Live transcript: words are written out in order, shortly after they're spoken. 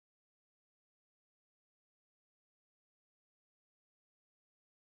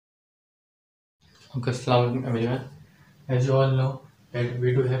Okay, Assalam everyone. As you all know, that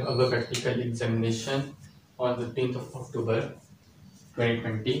we do have our practical examination on the 15th of October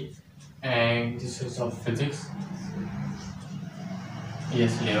 2020, and this is of physics.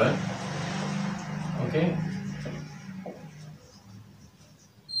 Yes, level. Okay.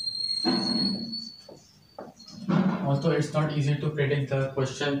 Although it's not easy to predict the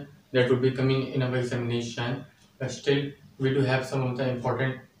question that would be coming in our examination, but still we do have some of the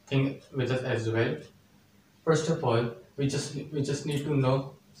important thing with us as well. First of all, we just need to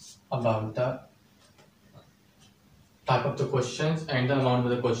know about the type of the questions and the amount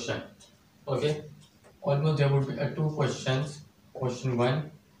of the question. Okay, almost there would be two questions, question 1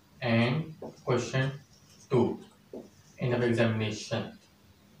 and question 2 in our examination.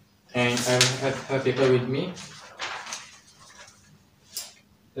 And I will have a paper with me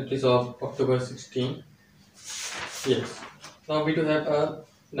that is of October 16. Yes. Now we do have a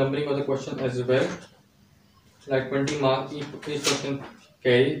numbering of the question as well. Like 20 marks, each question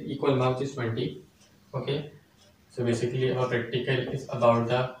carry equal marks is 20. Okay. So basically our practical is about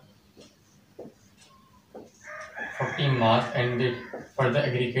the 14 marks and they further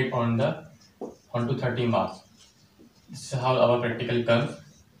aggregate onto 30 marks. This is how our practical comes.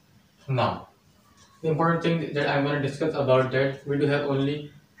 Now, the important thing that I'm going to discuss about that, we do have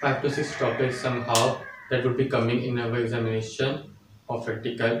only 5 to 6 topics somehow that would be coming in our examination of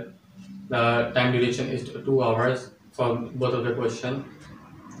practical. The time duration is 2 hours for both of the question.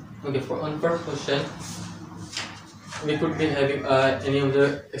 Okay, for on first question, we could be having any of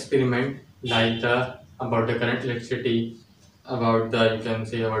the experiment like about the current electricity, about the you can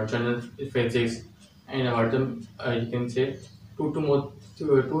say about general physics, and about the you can say two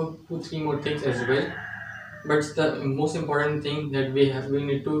three more things as well. But the most important thing that we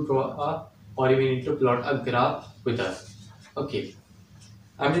need to draw or we need to plot a graph with us. Okay,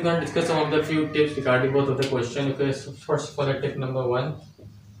 I'm just going to discuss some of the few tips regarding both of the question. Okay, so first for the tip number one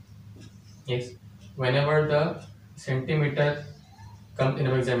is whenever the centimeter comes in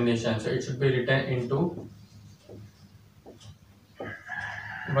our examination, so it should be written into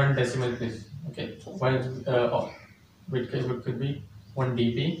one decimal place. Okay, one it could be 1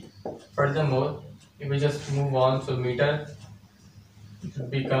 dB. Furthermore, if we just move on, so meter it should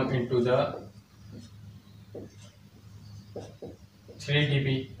become into the 3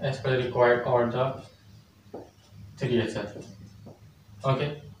 dB as per the required or the 3SL.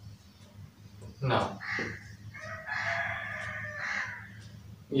 Okay. Now,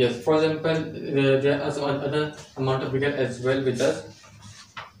 yes. For example, there are some other amount of figure as well with us.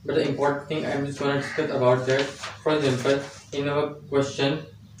 But the important thing I'm just going to discuss about that. For example, in our question,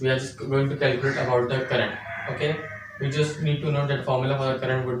 we are just going to calculate about the current. Okay. We just need to know that formula for the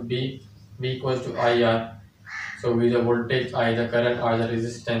current would be V equals to IR. So with the voltage, I the current, or the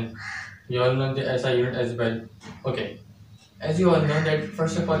resistance. You all know the SI unit as well. Okay. As you all know that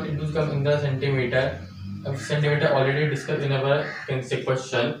first of all it does come in the centimeter. Centimeter already discussed in our can say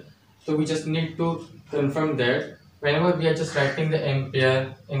question. So we just need to confirm that whenever we are just writing the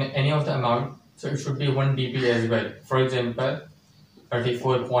ampere in any of the amount, so it should be 1 dB as well. For example,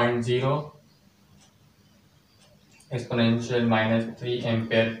 34.0 exponential minus 3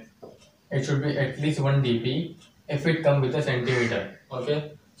 ampere. It should be at least 1 dB if it comes with a centimeter.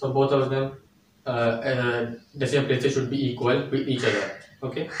 Okay, so both of them decimal places should be equal with each other.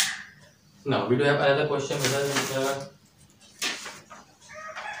 Okay. Now we do have another question with us.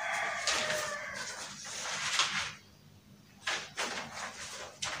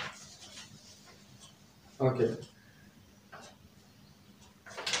 Okay.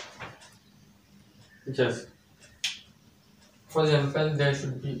 Just for example,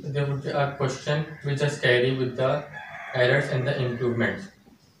 there would be a question which just carry with the errors and the improvements.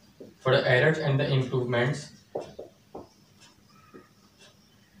 For the errors and the improvements,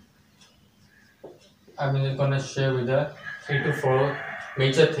 I'm just gonna share with the 3 to 4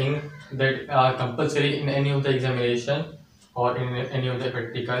 major things that are compulsory in any of the examination or in any of the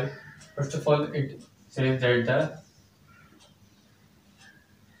practical. First of all, it says that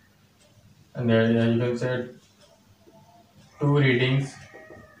and there you can say 2 readings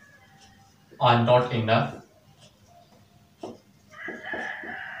are not enough.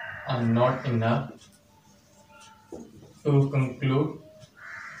 Are not enough to conclude.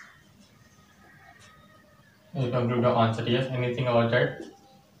 You conclude the answer. Yes, anything about that?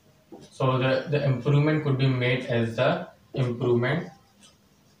 So the improvement could be made as the improvement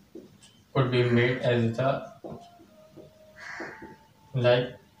could be made as the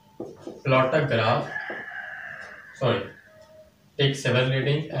like plot a graph. Sorry, take several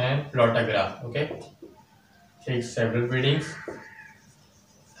readings and plot a graph. Okay, take several readings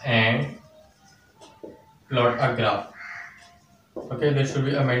and plot a graph. Okay, there should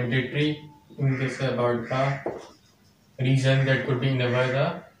be a mandatory in this about the reason that could be never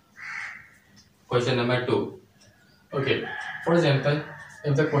the question number 2. Okay, for example,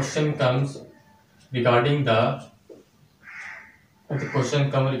 if the question comes regarding the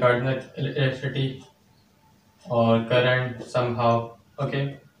electricity or current somehow,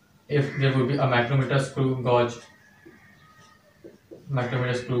 okay, if there would be a micrometer screw gauge,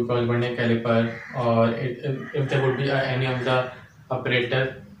 vernier caliper, or if there would be any of the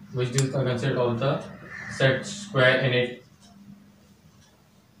operator which do consider all the set square in it,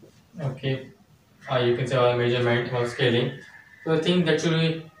 okay, you can say our measurement or scaling. So I think that should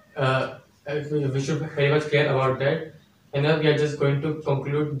be we should be very much clear about that. And now we are just going to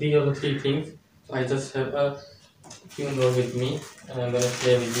conclude the other three things. So I just have a few more with me, and I'm gonna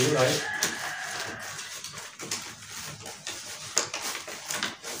share with you, right?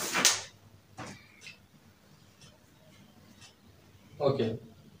 Okay.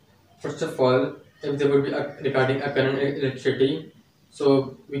 First of all, if there would be regarding a current electricity,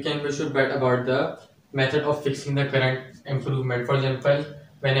 so we should write about the method of fixing the current improvement. For example,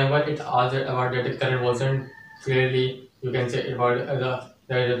 whenever it asks that about that the current wasn't clearly, you can say about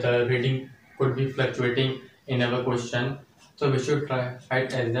the reading could be fluctuating in our question. So we should try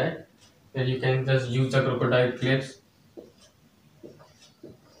write as that. Then you can just use the crocodile clips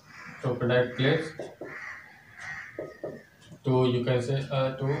to, you can say,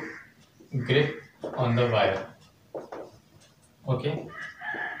 to grip on the wire. Okay.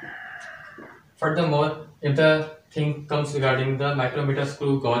 Furthermore, if the thing comes regarding the micrometer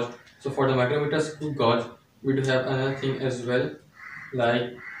screw gauge, so for the micrometer screw gauge, we do have another thing as well,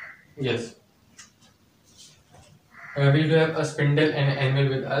 like, yes, we do have a spindle and an anvil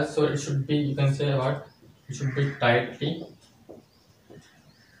with us, so it should be, you can say about, it should be tightly,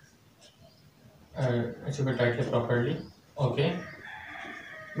 properly. Okay,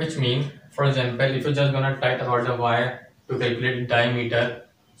 which means, for example, if you're just gonna tight about the wire to calculate diameter,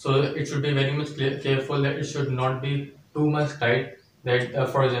 so it should be very much careful that it should not be too much tight, that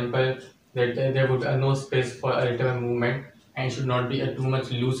for example, that there would be no space for a little movement, and it should not be too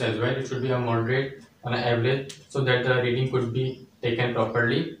much loose as well. It should be a moderate on an average, so that the reading could be taken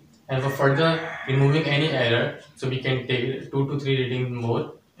properly. And for further removing any error, so we can take 2 to 3 readings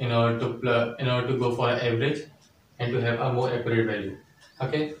more in order to go for an average and to have a more accurate value.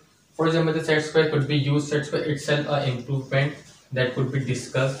 Okay. For example, the set square could be used, set square itself an improvement that could be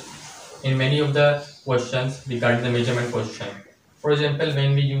discussed in many of the questions regarding the measurement question. For example,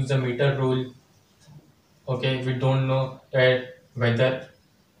 when we use the meter rule, okay, we don't know that whether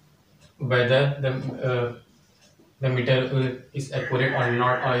the meter rule is accurate or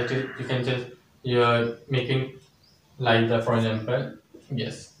not, or you can just you're making like the, for example,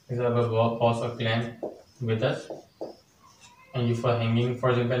 yes, we have a boss or clamp with us, and you for hanging,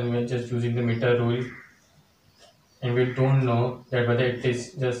 for example, we're just using the meter rule, and we don't know that whether it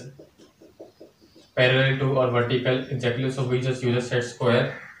is just parallel to or vertical exactly, so we just use a set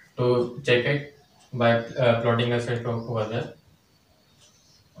square to check it by plotting a set over there.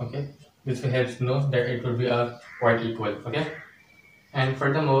 Okay, this will help know that it will be quite equal. Okay, and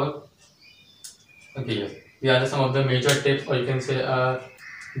furthermore, okay, yes, these are some of the major tips, or you can say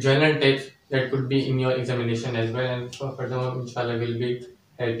general tips that could be in your examination as well, and furthermore, inshallah, will be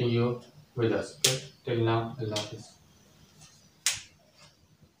helping you with us. Okay, till now, Allah Hafiz.